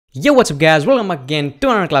Yo, what's up guys, welcome back again to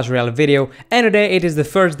another Clash Royale video, and today it is the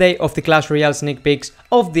first day of the Clash Royale sneak peeks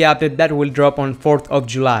of the update that will drop on 4th of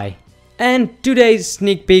July. And today's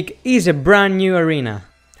sneak peek is a brand new arena.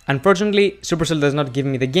 Unfortunately, Supercell does not give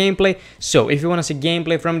me the gameplay, so if you want to see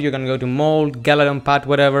gameplay from it, you can go to Mold, Galadon, Pat,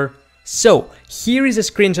 whatever. So, here is a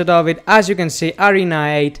screenshot of it. As you can see, Arena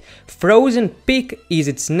 8, Frozen Peak is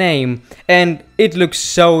its name, and it looks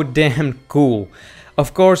so damn cool.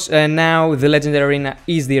 Of course, now the Legendary Arena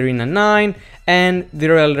is the Arena 9, and the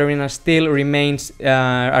Royal Arena still remains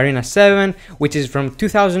Arena 7, which is from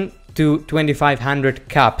 2000 to 2500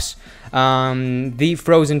 caps. The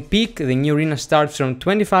Frozen Peak, the new arena, starts from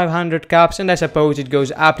 2500 caps, and I suppose it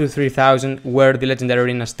goes up to 3000 where the Legendary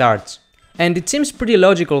Arena starts. And it seems pretty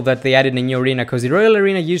logical that they added a new arena, because the Royal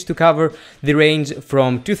Arena used to cover the range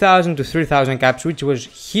from 2000 to 3000 caps, which was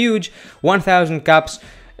huge. 1000 caps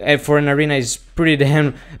for an arena is pretty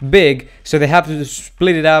damn big, so they have to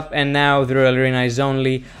split it up, and now the Royal Arena is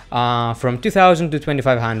only from 2000 to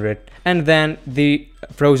 2500, and then the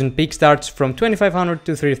Frozen Peak starts from 2500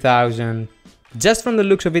 to 3000. Just from the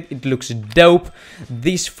looks of it, it looks dope.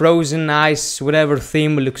 This frozen ice whatever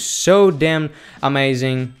theme looks so damn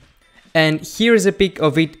amazing. And here's a pic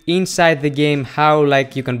of it inside the game, how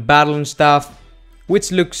like you can battle and stuff,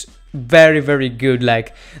 which looks very good.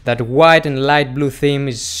 Like that white and light blue theme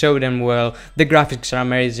is so damn well. The graphics are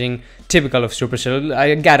amazing, typical of Supercell.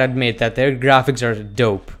 I gotta admit that their graphics are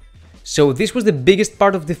dope. So this was the biggest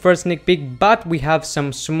part of the first sneak peek, but we have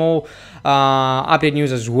some small update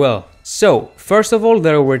news as well. So first of all,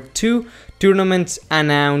 there were 2 tournaments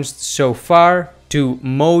announced so far. 2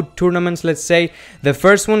 mode tournaments, let's say. The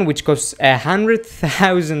first one, which costs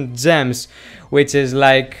 100,000 gems, which is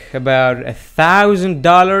like about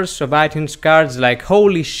 $1,000 of iTunes cards. Like,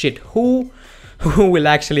 holy shit, who will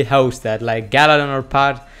actually host that? Like Galadon or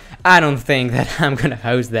Pat? I don't think that I'm gonna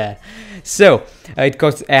host that. So it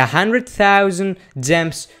costs 100,000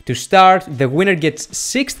 gems to start. The winner gets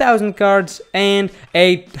 6,000 cards, and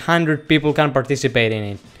 800 people can participate in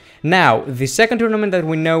it. Now, the second tournament that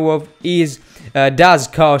we know of does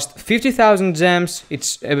cost 50,000 gems.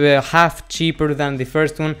 It's half cheaper than the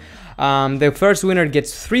first one. The first winner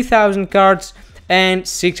gets 3,000 cards, and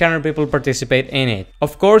 600 people participate in it.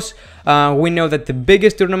 Of course, we know that the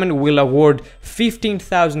biggest tournament will award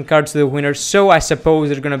 15,000 cards to the winner, so I suppose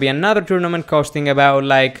there's gonna be another tournament costing about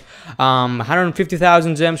like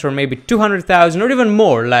 150,000 gems, or maybe 200,000, or even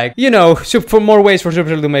more. Like, you know, for more ways for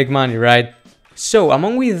Supercell to make money, right? So,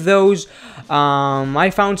 among with those, I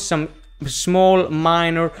found some small,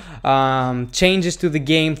 minor changes to the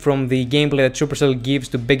game from the gameplay that Supercell gives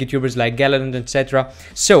to big YouTubers like Galadon, etc.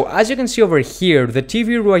 So, as you can see over here, the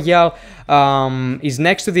TV Royale is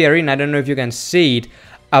next to the arena. I don't know if you can see it,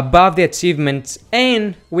 above the achievements,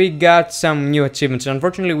 and we got some new achievements.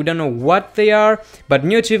 Unfortunately, we don't know what they are, but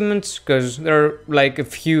new achievements, because there are like a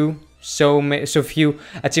few. So few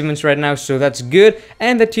achievements right now, so that's good.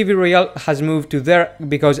 And the TV Royale has moved to there,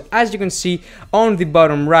 because as you can see on the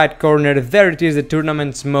bottom right corner, there it is, the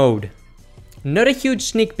tournaments mode. Not a huge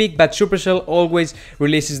sneak peek, but Supercell always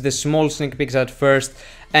releases the small sneak peeks at first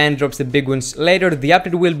and drops the big ones later. The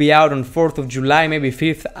update will be out on 4th of July, maybe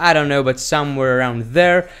 5th, I don't know, but somewhere around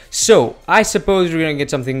there. So I suppose we're gonna get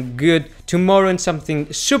something good tomorrow and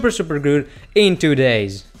something super good in 2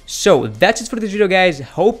 days. So that's it for this video, guys.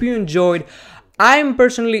 Hope you enjoyed. I'm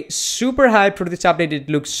personally super hyped for this update. It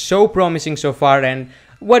looks so promising so far, and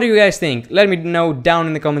what do you guys think? Let me know down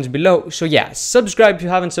in the comments below. So yeah, subscribe if you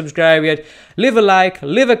haven't subscribed yet, leave a like,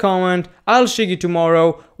 leave a comment. I'll see you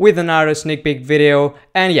tomorrow with another sneak peek video,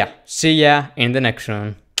 and yeah, see ya in the next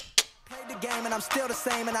one. Game and I'm still the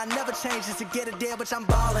same, and I never change just to get a deal, but I'm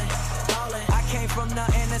ballin'. I came from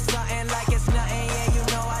nothing to something like it's nothing, yeah, you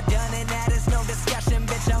know I done it, that is no discussion,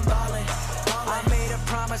 bitch, I'm ballin'. I made a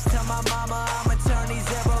promise to my mama, I'ma turn these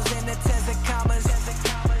zeros into tens and commas,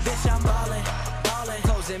 bitch, I'm ballin',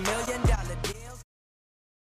 closing $1 million